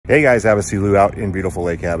Hey guys, HavasuLew out in beautiful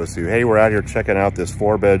Lake Havasu. Hey, we're out here checking out this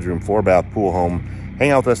 4-bedroom, 4-bath pool home.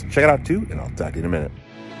 Hang out with us, check it out too, and I'll talk to you in a minute.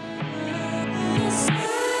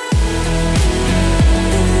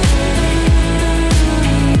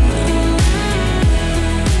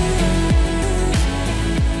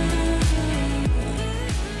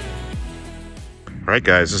 All right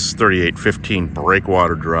guys, this is 3815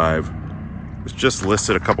 Breakwater Drive. It was just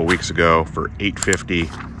listed a couple weeks ago for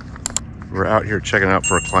 $850. We're out here checking out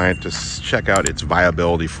for a client to check out its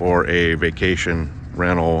viability for a vacation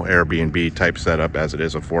rental Airbnb type setup, as it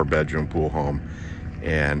is a 4-bedroom pool home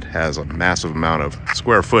and has a massive amount of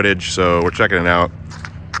square footage. So we're checking it out.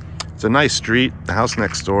 It's a nice street. The house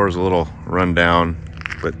next door is a little run down,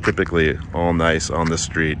 but typically all nice on this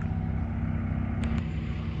street.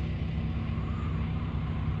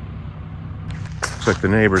 Looks like the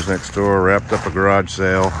neighbors next door wrapped up a garage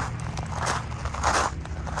sale.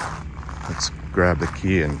 Let's grab the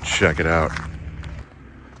key and check it out. So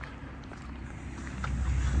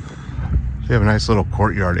you have a nice little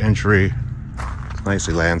courtyard entry. It's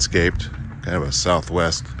nicely landscaped, kind of a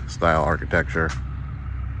Southwest style architecture.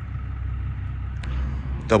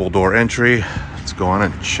 Double door entry. Let's go on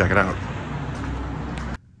and check it out.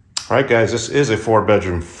 All right guys, this is a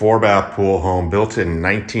 4-bedroom, 4-bath pool home built in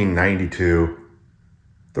 1992.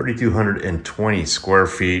 3,220 square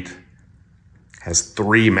feet. Has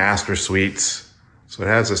 3 master suites. So it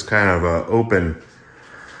has this kind of open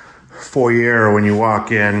foyer when you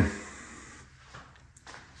walk in.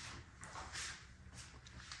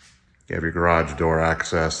 You have your garage door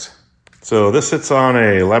access. So this sits on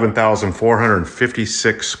a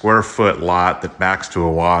 11,456 square foot lot that backs to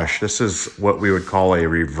a wash. This is what we would call a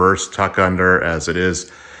reverse tuck under, as it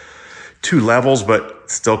is 2 levels, but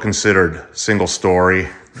still considered single story,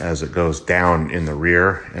 as it goes down in the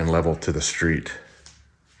rear and level to the street.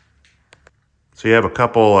 So you have a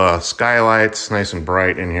couple skylights, nice and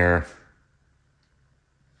bright in here.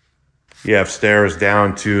 You have stairs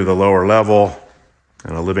down to the lower level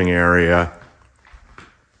and a living area.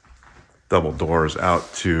 Double doors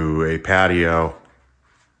out to a patio.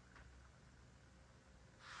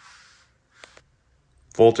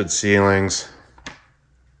 Vaulted ceilings.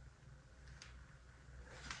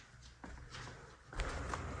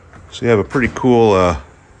 So you have a pretty cool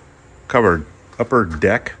covered upper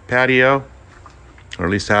deck patio, or at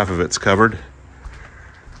least half of it's covered.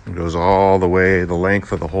 It goes all the way the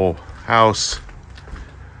length of the whole house.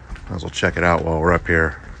 Might as well check it out while we're up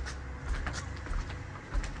here.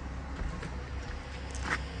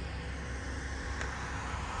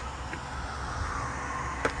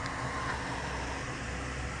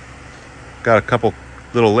 Got a couple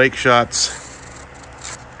little lake shots.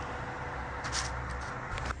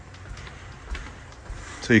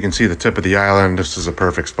 So you can see the tip of the island. This is a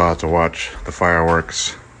perfect spot to watch the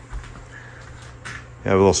fireworks.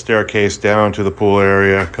 You have a little staircase down to the pool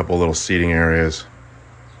area, a couple little seating areas.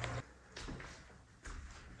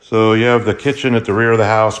 So you have the kitchen at the rear of the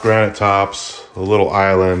house, granite tops, a little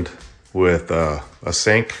island with a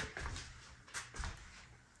sink,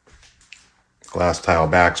 glass tile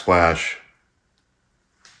backsplash.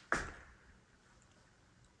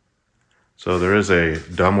 So there is a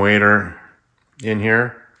dumbwaiter in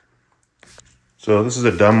here. So this is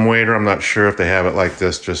a dumbwaiter. I'm not sure if they have it like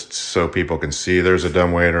this just so people can see there's a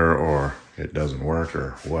dumbwaiter, or it doesn't work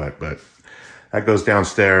or what, but that goes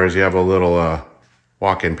downstairs. You have a little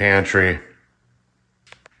walk-in pantry.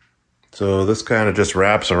 So this kind of just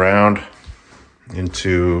wraps around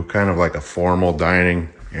into kind of like a formal dining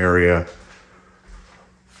area.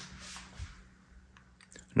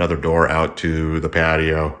 Another door out to the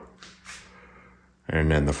patio, and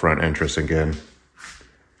then the front entrance again.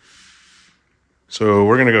 So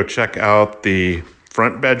we're gonna go check out the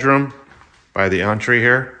front bedroom by the entry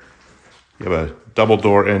here. You have a double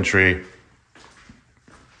door entry.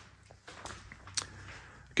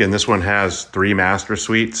 Again, this one has 3 master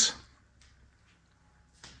suites.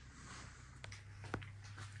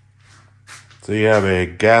 So you have a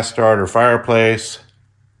gas starter fireplace,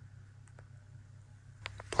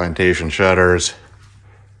 plantation shutters.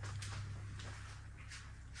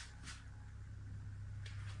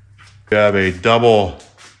 You have a double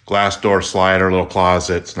glass door slider, little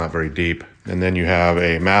closet. It's not very deep. And then you have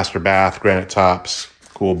a master bath, granite tops,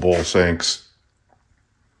 cool bowl sinks,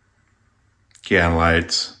 can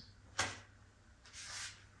lights.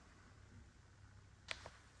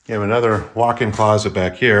 You have another walk-in closet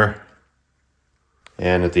back here.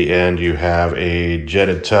 And at the end, you have a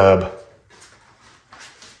jetted tub,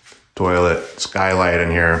 toilet, skylight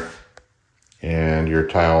in here, and your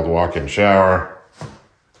tiled walk-in shower.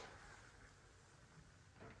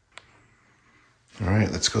 All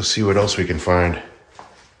right, let's go see what else we can find.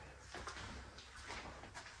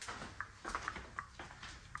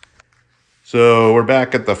 So we're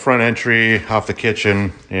back at the front entry off the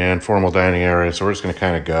kitchen and formal dining area. So we're just gonna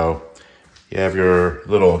kind of go. You have your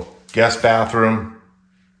little guest bathroom,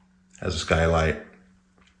 has a skylight.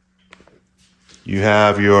 You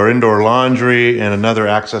have your indoor laundry and another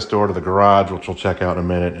access door to the garage, which we'll check out in a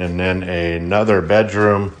minute. And then another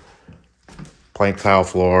bedroom, plank tile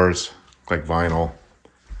floors, like vinyl.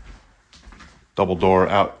 Double door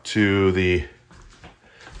out to the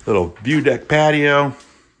little view deck patio.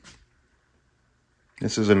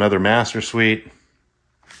 This is another master suite.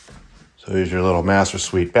 So here's your little master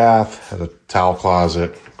suite bath. Has a towel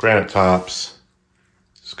closet, granite tops,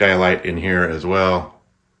 skylight in here as well.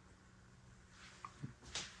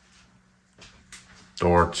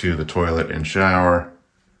 Door to the toilet and shower.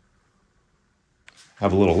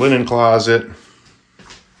 Have a little linen closet.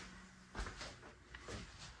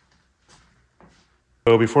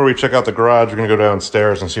 So before we check out the garage, we're gonna go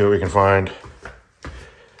downstairs and see what we can find.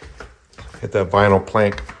 Hit that vinyl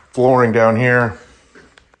plank flooring down here.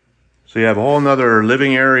 So you have a whole nother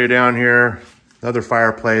living area down here, another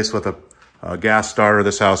fireplace with a gas starter.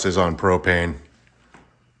 This house is on propane.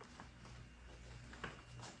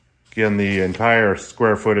 Again, the entire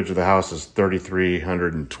square footage of the house is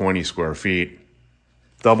 3,320 square feet.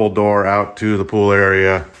 Double door out to the pool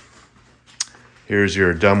area. Here's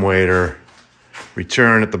your dumbwaiter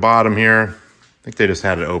return at the bottom here. I think they just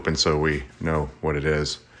had it open so we know what it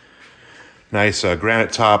is. Nice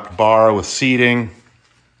granite topped bar with seating,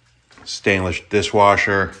 stainless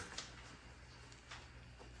dishwasher,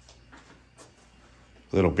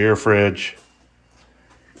 little beer fridge.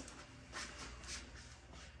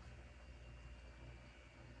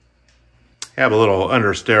 Have a little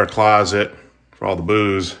under stair closet for all the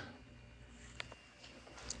booze.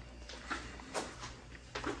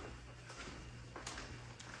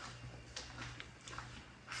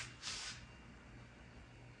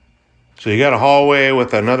 So you got a hallway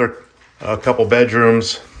with another couple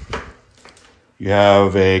bedrooms. You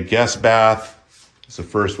have a guest bath. It's the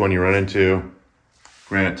first one you run into.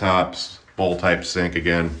 Granite tops, bowl type sink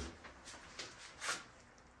again.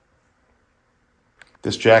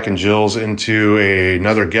 This Jack and Jill's into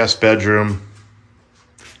another guest bedroom.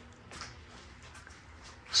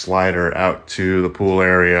 Slider out to the pool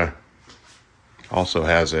area. Also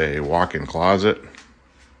has a walk-in closet.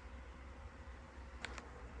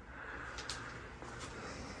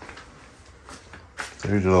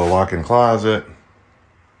 Here's your little walk-in closet.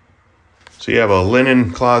 So you have a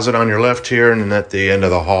linen closet on your left here, and then at the end of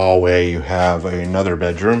the hallway you have another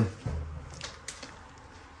bedroom.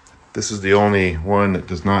 This is the only one that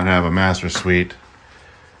does not have a master suite.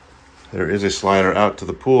 There is a slider out to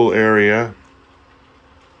the pool area.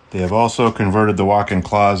 They have also converted the walk-in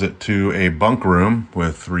closet to a bunk room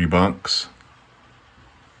with 3 bunks.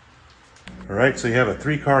 All right, so you have a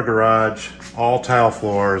 3-car garage, all tile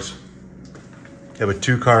floors. You have a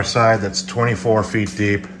 2-car side that's 24 feet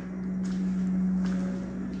deep.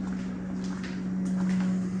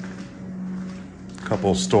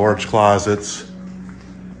 Couple storage closets.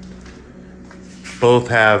 Both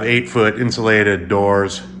have 8-foot insulated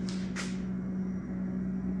doors.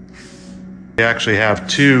 You actually have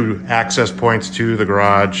 2 access points to the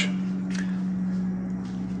garage. You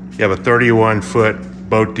have a 31-foot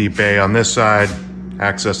boat deep bay on this side,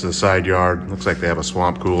 access to the side yard. Looks like they have a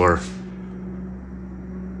swamp cooler.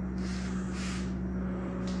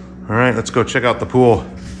 All right, let's go check out the pool.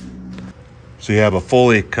 So you have a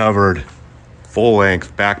fully covered,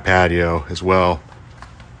 full-length back patio as well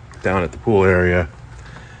down at the pool area.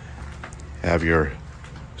 Have your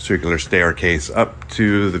circular staircase up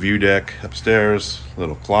to the view deck upstairs,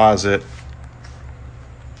 little closet,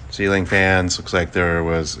 ceiling fans. Looks like there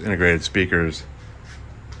was integrated speakers.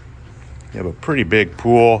 You have a pretty big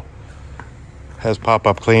pool, has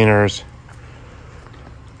pop-up cleaners.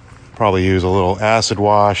 Probably use a little acid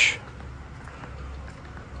wash.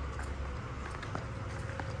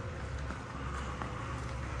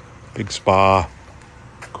 Big spa.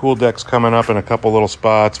 Cool deck's coming up in a couple little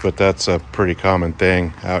spots, but that's a pretty common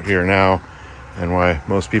thing out here now, and why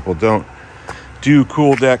most people don't do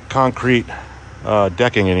cool deck concrete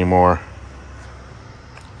decking anymore.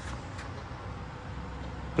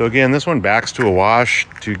 So again, this one backs to a wash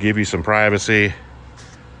to give you some privacy.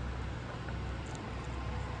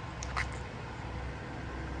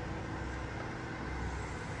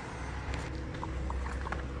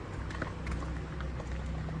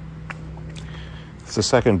 It's the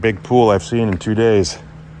second big pool I've seen in 2 days,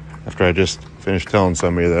 after I just finished telling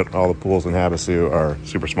somebody that all the pools in Havasu are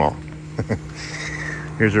super small.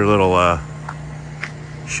 Here's your little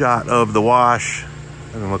shot of the wash.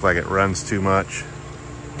 Doesn't look like it runs too much.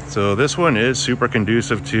 So this one is super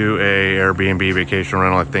conducive to a Airbnb vacation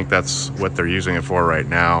rental. I think that's what they're using it for right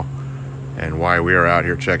now, and why we are out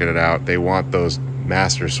here checking it out. They want those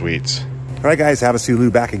master suites. All right, guys,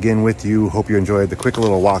 HavasuLew back again with you. Hope you enjoyed the quick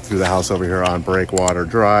little walk through the house over here on Breakwater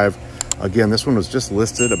Drive. Again, this one was just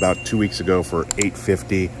listed about 2 weeks ago for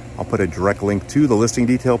 $850. I'll put a direct link to the listing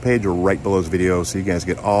detail page right below this video so you guys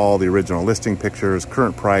get all the original listing pictures,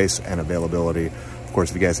 current price, and availability. Of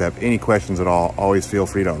course, if you guys have any questions at all, always feel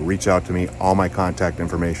free to reach out to me. All my contact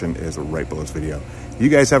information is right below this video. You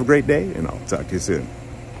guys have a great day, and I'll talk to you soon.